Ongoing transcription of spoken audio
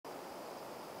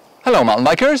Hello mountain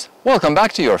bikers, welcome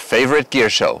back to your favorite gear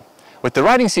show. With the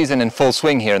riding season in full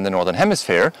swing here in the Northern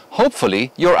Hemisphere,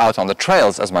 hopefully you're out on the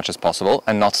trails as much as possible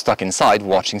and not stuck inside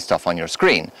watching stuff on your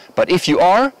screen. But if you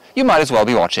are, you might as well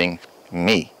be watching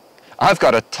me. I've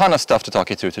got a ton of stuff to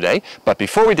talk you through today, but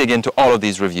before we dig into all of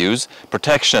these reviews,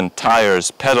 protection,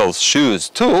 tires, pedals, shoes,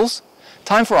 tools,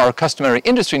 time for our customary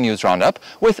industry news roundup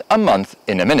with a month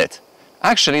in a minute.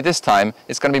 Actually, this time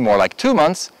it's going to be more like 2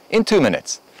 months in 2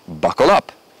 minutes. Buckle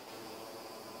up!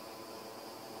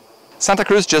 Santa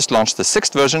Cruz just launched the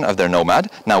 6th version of their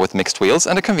Nomad, now with mixed wheels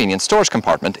and a convenient storage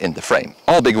compartment in the frame.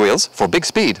 All big wheels for big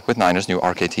speed with Niner's new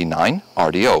RKT9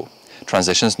 RDO.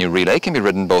 Transition's new relay can be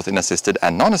ridden both in assisted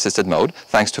and non-assisted mode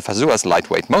thanks to Fazua's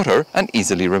lightweight motor and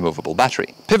easily removable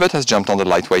battery. Pivot has jumped on the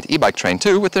lightweight e-bike train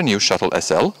too with their new Shuttle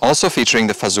SL, also featuring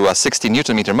the Fazua 60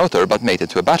 Nm motor but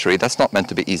mated to a battery that's not meant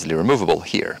to be easily removable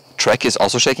here. Trek is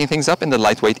also shaking things up in the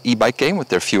lightweight e-bike game with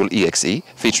their Fuel EXE,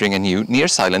 featuring a new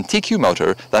near-silent TQ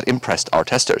motor that impressed our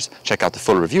testers. Check out the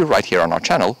full review right here on our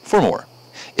channel for more.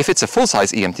 If it's a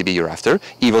full-size EMTB you're after,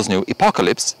 Evo's new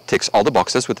Apocalypse ticks all the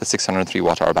boxes with a 603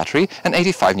 Wh battery and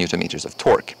 85 Nm of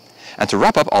torque. And to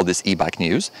wrap up all this e-bike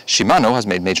news, Shimano has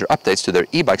made major updates to their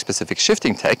e-bike specific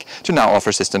shifting tech to now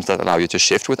offer systems that allow you to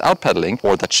shift without pedaling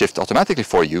or that shift automatically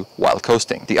for you while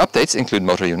coasting. The updates include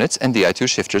motor units and Di2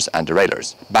 shifters and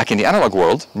derailleurs. Back in the analog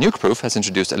world, Nukeproof has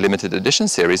introduced a limited edition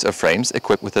series of frames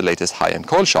equipped with the latest high-end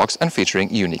coil shocks and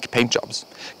featuring unique paint jobs.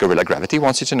 Gorilla Gravity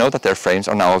wants you to know that their frames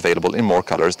are now available in more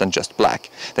colors than just black.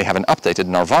 They have an updated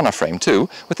Nirvana frame too,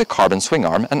 with a carbon swing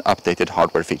arm and updated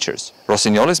hardware features.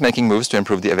 Rossignol is making moves to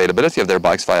improve the availability of their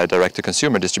bikes via a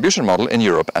direct-to-consumer distribution model in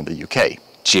Europe and the UK.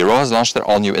 Giro has launched their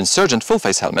all-new Insurgent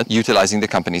full-face helmet, utilizing the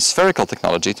company's spherical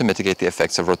technology to mitigate the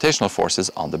effects of rotational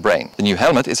forces on the brain. The new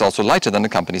helmet is also lighter than the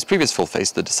company's previous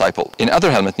full-face, the Disciple. In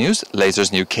other helmet news,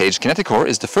 Laser's new Cage Kineticore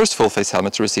is the first full-face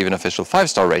helmet to receive an official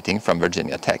 5-star rating from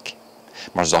Virginia Tech.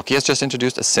 Marzocchi has just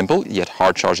introduced a simple yet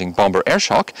hard-charging bomber air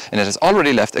shock, and it has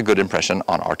already left a good impression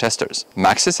on our testers.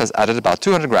 Maxxis has added about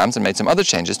 200 grams and made some other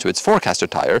changes to its Forecaster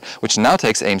tire, which now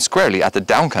takes aim squarely at the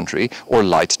downcountry or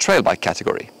light trail bike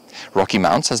category. Rocky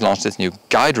Mounts has launched its new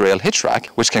Guide Rail hitch rack,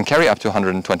 which can carry up to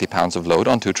 120 pounds of load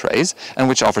on 2 trays, and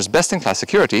which offers best-in-class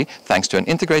security thanks to an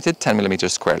integrated 10mm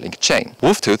square link chain.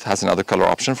 Wolftooth has another color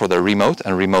option for their remote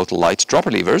and remote light dropper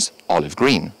levers, olive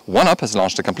green. OneUp has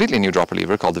launched a completely new dropper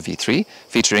lever called the V3,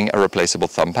 featuring a replaceable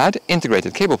thumb pad,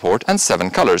 integrated cable port, and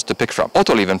 7 colors to pick from.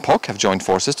 Autoliv and POC have joined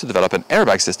forces to develop an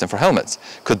airbag system for helmets.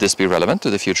 Could this be relevant to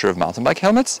the future of mountain bike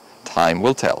helmets? Time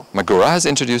will tell. Magura has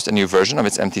introduced a new version of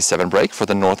its MT7 brake for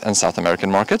the North and South American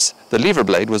markets. The lever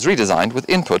blade was redesigned with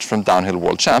input from downhill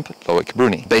world champ Loic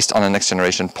Bruni. Based on a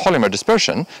next-generation polymer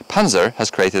dispersion, Panzer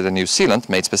has created a new sealant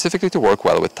made specifically to work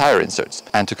well with tire inserts.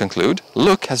 And to conclude,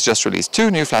 Look has just released 2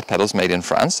 new flat pedals made in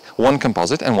France, 1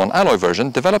 composite and 1 alloy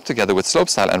version developed together with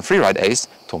slopestyle and freeride ace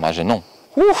Thomas Genon.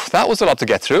 Whew, that was a lot to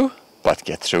get through, but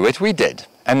get through it we did.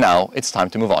 And now it's time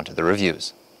to move on to the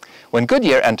reviews. When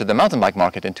Goodyear entered the mountain bike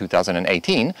market in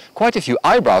 2018, quite a few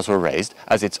eyebrows were raised,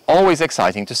 as it's always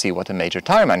exciting to see what a major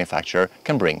tire manufacturer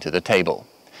can bring to the table.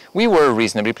 We were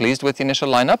reasonably pleased with the initial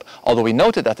lineup, although we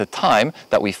noted at the time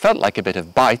that we felt like a bit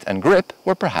of bite and grip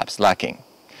were perhaps lacking.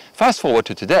 Fast forward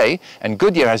to today, and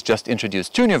Goodyear has just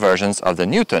introduced 2 new versions of the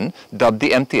Newton, dubbed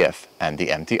the MTF and the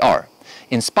MTR.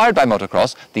 Inspired by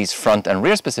motocross, these front and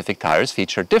rear specific tires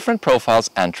feature different profiles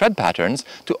and tread patterns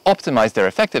to optimize their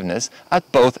effectiveness at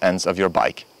both ends of your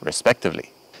bike,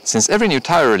 respectively. Since every new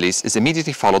tire release is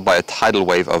immediately followed by a tidal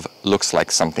wave of looks like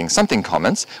something something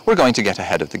comments, we're going to get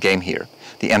ahead of the game here.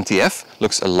 The MTF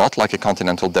looks a lot like a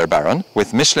Continental Der Baron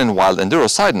with Michelin Wild Enduro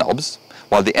side knobs,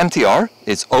 while the MTR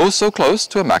is oh so close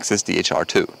to a Maxxis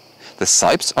DHR2. The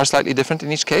sipes are slightly different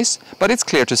in each case, but it's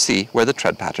clear to see where the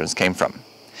tread patterns came from.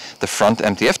 The front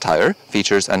MTF tire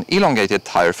features an elongated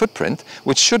tire footprint,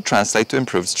 which should translate to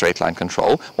improved straight line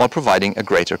control while providing a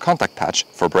greater contact patch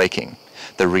for braking.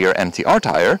 The rear MTR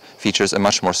tire features a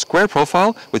much more square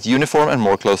profile with uniform and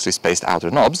more closely spaced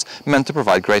outer knobs meant to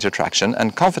provide greater traction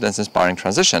and confidence-inspiring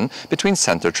transition between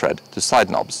center tread to side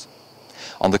knobs.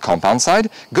 On the compound side,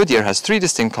 Goodyear has 3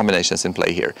 distinct combinations in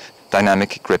play here.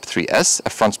 Dynamic Grip 3S, a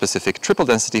front-specific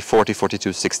triple-density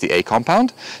 40-42-60A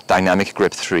compound, Dynamic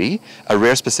Grip 3, a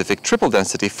rear-specific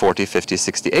triple-density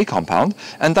 40-50-60A compound,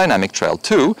 and Dynamic Trail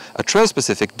 2, a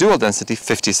trail-specific dual-density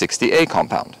 50-60A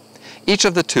compound. Each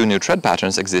of the 2 new tread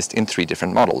patterns exist in 3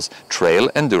 different models, Trail,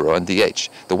 Enduro, and DH.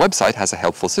 The website has a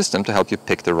helpful system to help you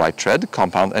pick the right tread,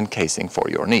 compound, and casing for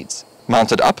your needs.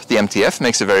 Mounted up, the MTF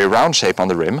makes a very round shape on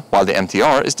the rim, while the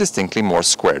MTR is distinctly more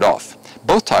squared off.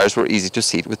 Both tires were easy to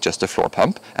seat with just a floor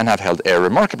pump and have held air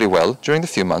remarkably well during the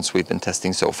few months we've been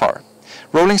testing so far.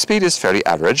 Rolling speed is fairly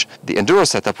average. The enduro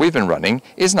setup we've been running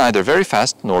is neither very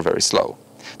fast nor very slow.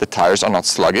 The tires are not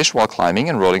sluggish while climbing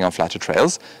and rolling on flatter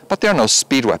trails, but they are no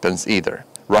speed weapons either.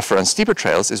 Rougher and steeper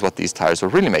trails is what these tires were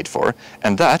really made for,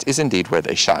 and that is indeed where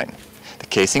they shine. The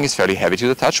casing is fairly heavy to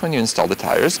the touch when you install the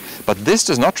tires, but this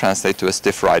does not translate to a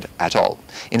stiff ride at all.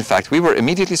 In fact, we were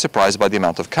immediately surprised by the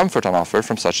amount of comfort on offer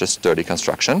from such a sturdy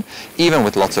construction, even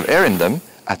with lots of air in them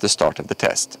at the start of the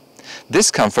test.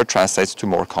 This comfort translates to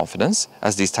more confidence,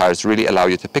 as these tires really allow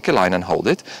you to pick a line and hold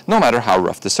it, no matter how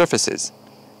rough the surface is.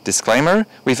 Disclaimer,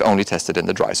 we've only tested in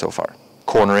the dry so far.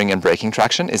 Cornering and braking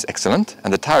traction is excellent,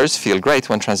 and the tires feel great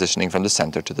when transitioning from the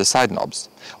center to the side knobs.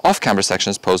 Off-camber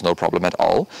sections pose no problem at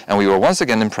all, and we were once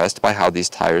again impressed by how these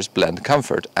tires blend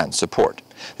comfort and support.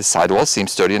 The sidewalls seem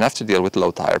sturdy enough to deal with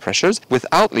low tire pressures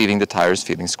without leaving the tires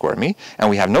feeling squirmy, and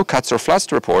we have no cuts or flats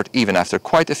to report even after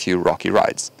quite a few rocky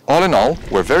rides. All in all,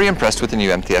 we're very impressed with the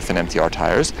new MTF and MTR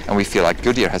tires, and we feel like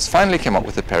Goodyear has finally come up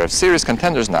with a pair of serious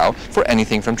contenders now for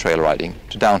anything from trail riding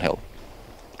to downhill.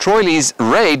 Troy Lee's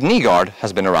Raid knee guard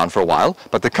has been around for a while,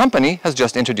 but the company has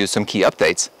just introduced some key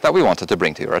updates that we wanted to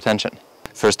bring to your attention.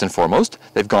 First and foremost,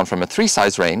 they've gone from a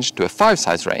 3-size range to a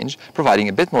 5-size range, providing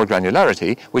a bit more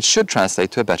granularity, which should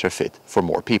translate to a better fit for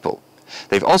more people.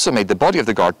 They've also made the body of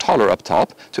the guard taller up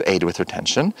top to aid with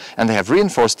retention, and they have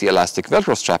reinforced the elastic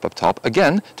Velcro strap up top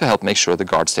again to help make sure the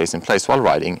guard stays in place while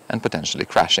riding and potentially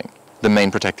crashing. The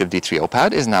main protective D3O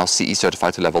pad is now CE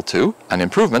certified to level 2, an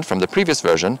improvement from the previous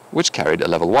version, which carried a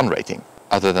level 1 rating.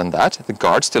 Other than that, the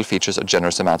guard still features a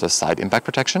generous amount of side impact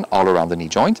protection all around the knee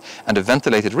joint and a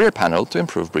ventilated rear panel to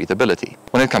improve breathability.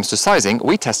 When it comes to sizing,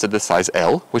 we tested the size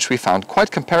L, which we found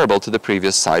quite comparable to the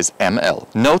previous size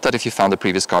ML. Note that if you found the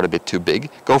previous guard a bit too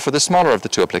big, go for the smaller of the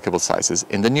two applicable sizes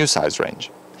in the new size range.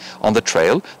 On the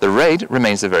trail, the Raid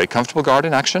remains a very comfortable guard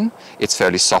in action. It's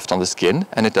fairly soft on the skin,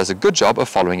 and it does a good job of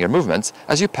following your movements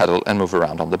as you pedal and move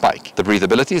around on the bike. The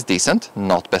breathability is decent,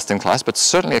 not best in class, but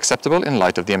certainly acceptable in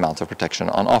light of the amount of protection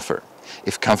on offer.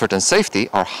 If comfort and safety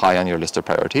are high on your list of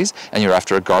priorities, and you're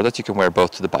after a guard that you can wear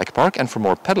both to the bike park and for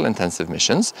more pedal-intensive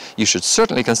missions, you should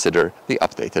certainly consider the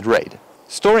updated Raid.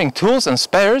 Storing tools and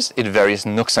spares in various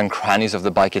nooks and crannies of the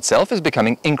bike itself is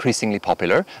becoming increasingly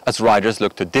popular as riders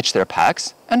look to ditch their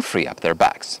packs and free up their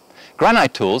backs.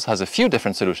 Granite Tools has a few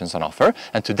different solutions on offer,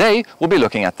 and today we'll be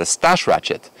looking at the Stash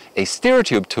Ratchet, a steer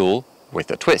tube tool with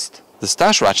a twist. The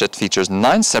Stash Ratchet features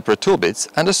 9 separate tool bits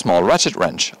and a small ratchet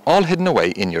wrench, all hidden away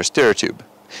in your steer tube.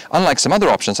 Unlike some other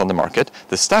options on the market,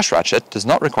 the Stash Ratchet does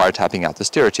not require tapping out the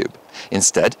steer tube.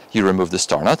 Instead, you remove the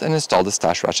star nut and install the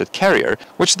Stash Ratchet carrier,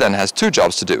 which then has 2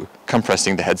 jobs to do: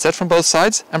 compressing the headset from both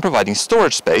sides and providing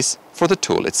storage space for the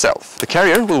tool itself. The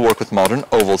carrier will work with modern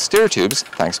oval steer tubes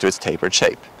thanks to its tapered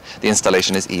shape. The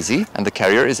installation is easy, and the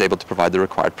carrier is able to provide the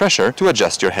required pressure to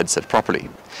adjust your headset properly.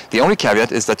 The only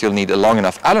caveat is that you'll need a long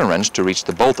enough Allen wrench to reach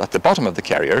the bolt at the bottom of the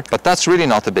carrier, but that's really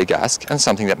not a big ask and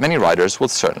something that many riders will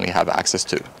certainly have access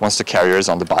to. Once the carrier is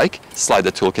on the bike, slide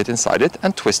the toolkit inside it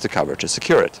and twist the cover to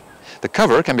secure it. The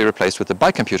cover can be replaced with a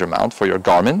bike computer mount for your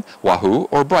Garmin, Wahoo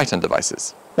or Brighton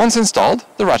devices. Once installed,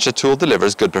 the ratchet tool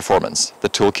delivers good performance. The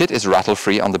toolkit is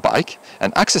rattle-free on the bike,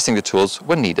 and accessing the tools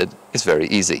when needed is very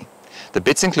easy. The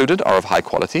bits included are of high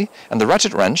quality, and the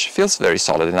ratchet wrench feels very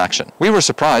solid in action. We were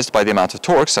surprised by the amount of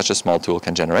torque such a small tool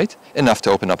can generate, enough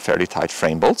to open up fairly tight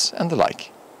frame bolts and the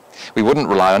like. We wouldn't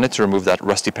rely on it to remove that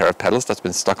rusty pair of pedals that's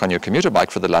been stuck on your commuter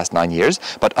bike for the last 9 years,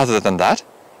 but other than that,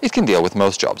 it can deal with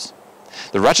most jobs.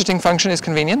 The ratcheting function is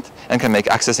convenient and can make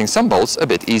accessing some bolts a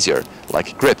bit easier,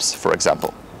 like grips, for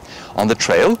example. On the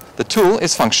trail, the tool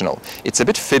is functional. It's a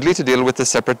bit fiddly to deal with the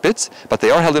separate bits, but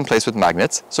they are held in place with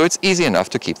magnets, so it's easy enough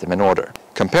to keep them in order.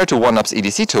 Compared to 1UP's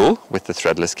EDC tool, with the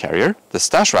threadless carrier, the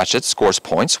Stash Ratchet scores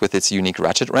points with its unique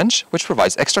ratchet wrench, which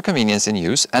provides extra convenience in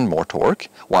use and more torque,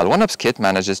 while 1UP's kit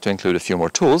manages to include a few more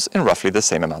tools in roughly the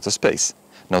same amount of space,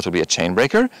 notably a chain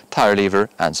breaker, tire lever,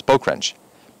 and spoke wrench.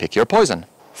 Pick your poison.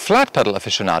 Flat pedal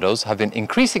aficionados have been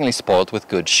increasingly spoiled with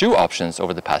good shoe options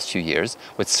over the past few years,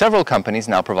 with several companies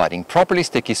now providing properly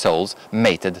sticky soles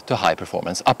mated to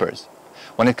high-performance uppers.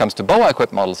 When it comes to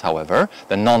BOA-equipped models, however,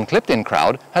 the non-clipped-in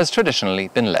crowd has traditionally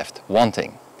been left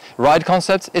wanting. Ride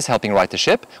Concepts is helping right the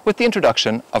ship with the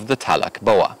introduction of the Talak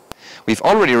BOA. We've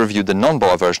already reviewed the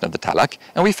non-BOA version of the Talak,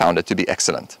 and we found it to be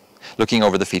excellent. Looking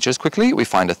over the features quickly, we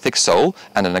find a thick sole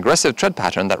and an aggressive tread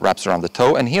pattern that wraps around the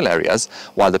toe and heel areas,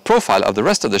 while the profile of the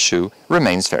rest of the shoe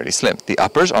remains fairly slim. The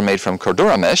uppers are made from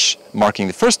Cordura mesh, marking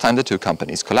the first time the two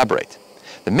companies collaborate.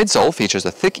 The midsole features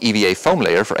a thick EVA foam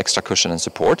layer for extra cushion and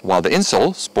support, while the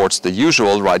insole sports the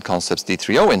usual Ride Concepts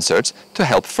D3O inserts to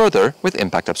help further with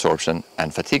impact absorption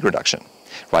and fatigue reduction.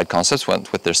 Ride Concepts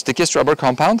went with their stickiest rubber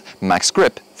compound, Max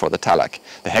Grip, for the Talac.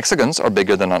 The hexagons are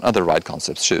bigger than on other Ride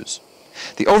Concepts shoes.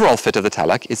 The overall fit of the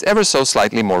Talac is ever so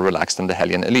slightly more relaxed than the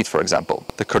Hellion Elite, for example.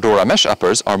 The Cordura mesh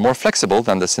uppers are more flexible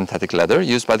than the synthetic leather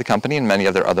used by the company in many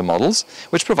of their other models,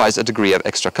 which provides a degree of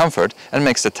extra comfort and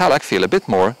makes the Talac feel a bit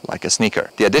more like a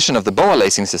sneaker. The addition of the BOA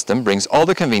lacing system brings all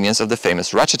the convenience of the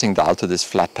famous ratcheting dial to this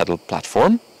flat pedal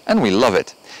platform, and we love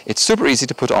it. It's super easy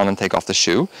to put on and take off the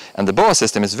shoe, and the BOA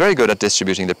system is very good at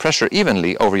distributing the pressure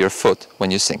evenly over your foot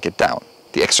when you sink it down.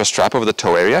 The extra strap over the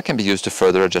toe area can be used to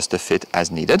further adjust the fit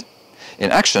as needed.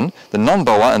 In action, the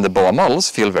non-BOA and the BOA models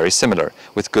feel very similar,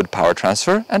 with good power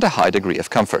transfer and a high degree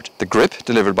of comfort. The grip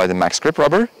delivered by the Max Grip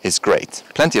rubber is great.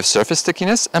 Plenty of surface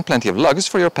stickiness and plenty of lugs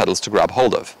for your pedals to grab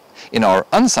hold of. In our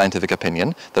unscientific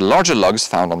opinion, the larger lugs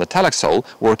found on the Talac sole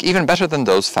work even better than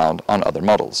those found on other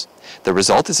models. The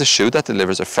result is a shoe that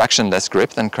delivers a fraction less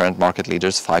grip than current market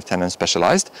leaders 510 and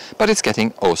Specialized, but it's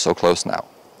getting oh so close now.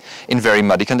 In very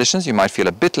muddy conditions, you might feel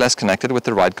a bit less connected with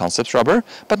the Ride Concepts rubber,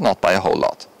 but not by a whole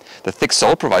lot. The thick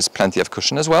sole provides plenty of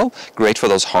cushion as well, great for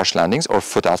those harsh landings or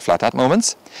foot out flat out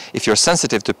moments. If you're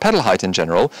sensitive to pedal height in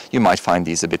general, you might find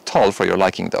these a bit tall for your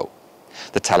liking though.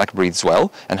 The Talac breathes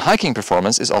well, and hiking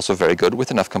performance is also very good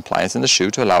with enough compliance in the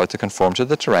shoe to allow it to conform to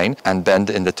the terrain and bend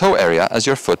in the toe area as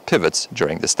your foot pivots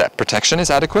during the step. Protection is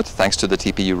adequate thanks to the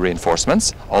TPU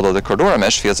reinforcements, although the Cordura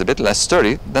mesh feels a bit less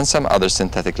sturdy than some other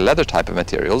synthetic leather type of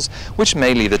materials, which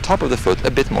may leave the top of the foot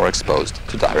a bit more exposed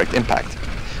to direct impact.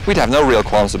 We'd have no real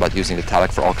qualms about using the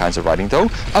Talac for all kinds of riding though,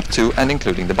 up to and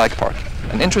including the bike park.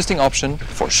 An interesting option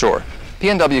for sure.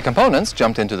 P&W Components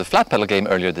jumped into the flat pedal game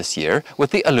earlier this year with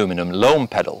the aluminum loam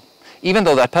pedal. Even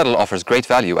though that pedal offers great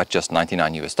value at just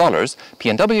 $99 US,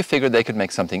 P&W figured they could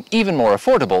make something even more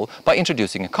affordable by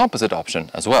introducing a composite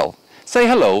option as well. Say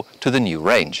hello to the new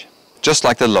Range. Just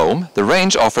like the loam, the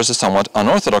Range offers a somewhat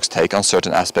unorthodox take on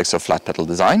certain aspects of flat pedal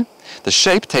design. The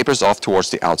shape tapers off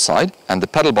towards the outside, and the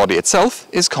pedal body itself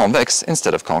is convex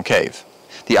instead of concave.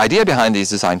 The idea behind these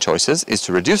design choices is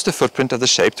to reduce the footprint of the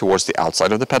shape towards the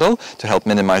outside of the pedal to help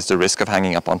minimize the risk of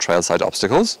hanging up on trailside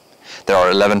obstacles. There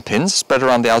are 11 pins spread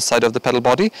around the outside of the pedal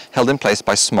body, held in place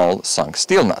by small sunk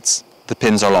steel nuts. The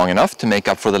pins are long enough to make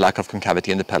up for the lack of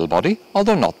concavity in the pedal body,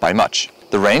 although not by much.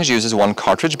 The Range uses one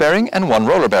cartridge bearing and one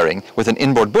roller bearing, with an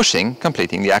inboard bushing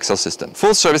completing the axle system.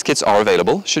 Full service kits are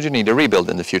available should you need a rebuild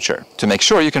in the future. To make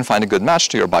sure you can find a good match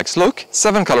to your bike's look,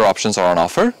 7 color options are on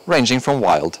offer, ranging from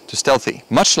wild to stealthy.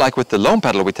 Much like with the loam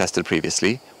pedal we tested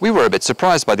previously, we were a bit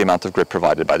surprised by the amount of grip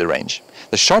provided by the Range.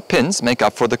 The sharp pins make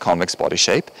up for the convex body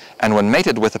shape, and when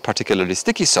mated with a particularly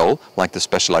sticky sole, like the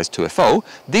Specialized 2FO,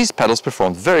 these pedals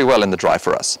performed very well in the dry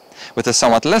for us. With a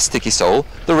somewhat less sticky sole,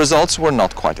 the results were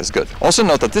not quite as good. Also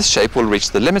note that this shape will reach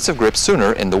the limits of grip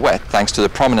sooner in the wet, thanks to the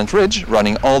prominent ridge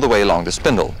running all the way along the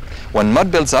spindle. When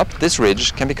mud builds up, this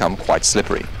ridge can become quite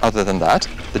slippery. Other than that,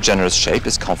 the generous shape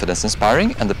is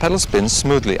confidence-inspiring and the pedal spins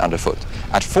smoothly underfoot.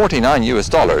 At $49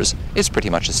 US, it's pretty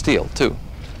much a steal too.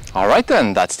 Alright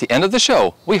then, that's the end of the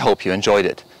show. We hope you enjoyed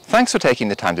it. Thanks for taking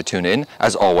the time to tune in.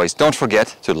 As always, don't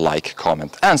forget to like,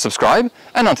 comment and subscribe.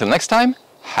 And until next time,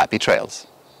 happy trails.